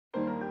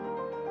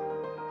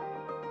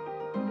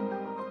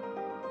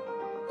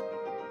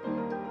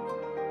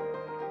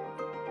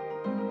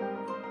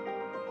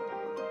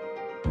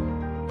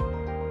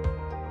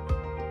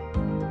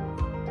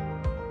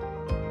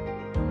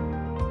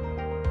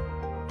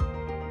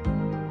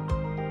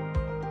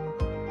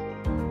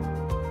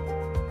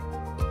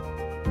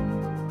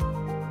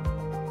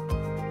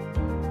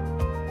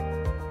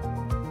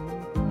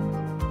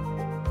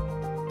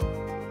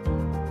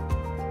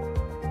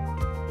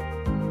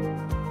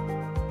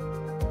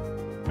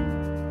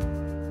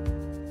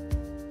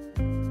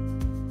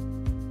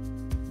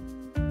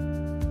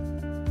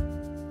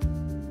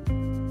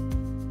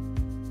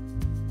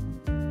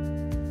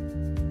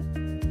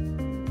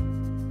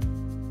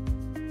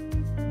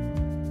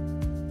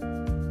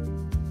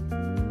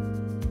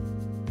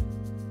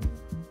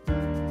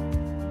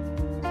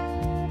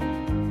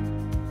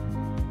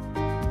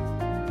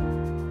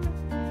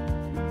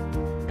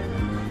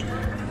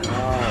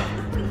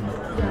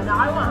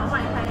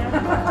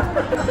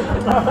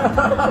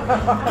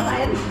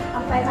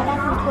Ông phải mà đang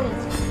không quỳ.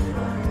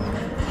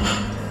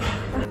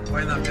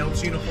 Why not? El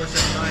Chino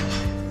 479.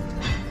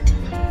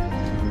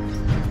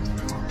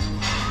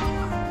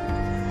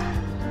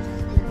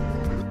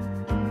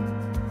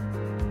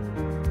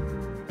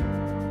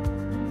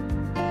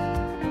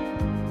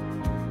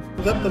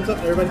 Thumbs up,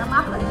 everybody.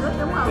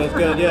 That's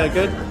good, yeah,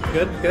 good.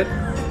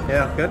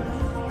 Yeah, good.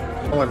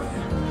 Hold on.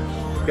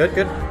 Good.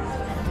 Good.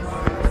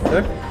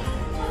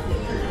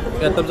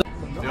 Yeah, thumbs up.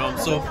 Yo, I'm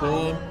so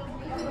full.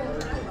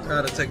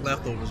 Gotta take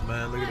leftovers,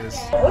 man. Look at this.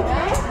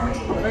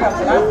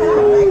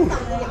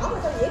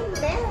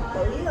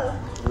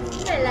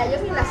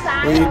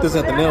 We eat this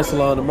at the nail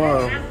salon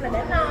tomorrow.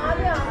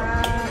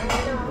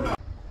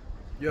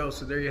 Yo,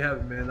 so there you have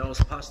it, man. That was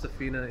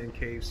Pastafina in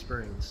Cave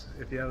Springs.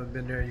 If you haven't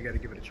been there, you gotta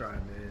give it a try,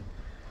 man.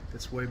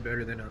 It's way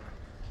better than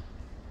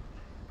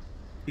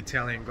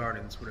Italian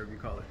Gardens, whatever you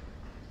call it.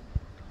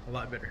 A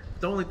lot better.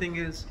 The only thing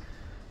is,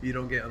 you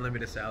don't get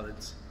unlimited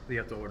salads. You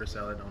have to order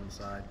salad on the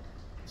side.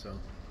 So,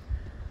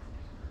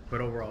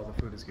 but overall, the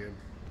food is good.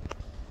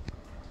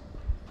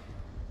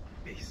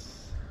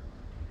 Peace.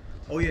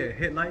 Oh yeah,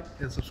 hit like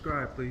and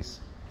subscribe, please,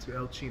 to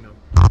El Chino.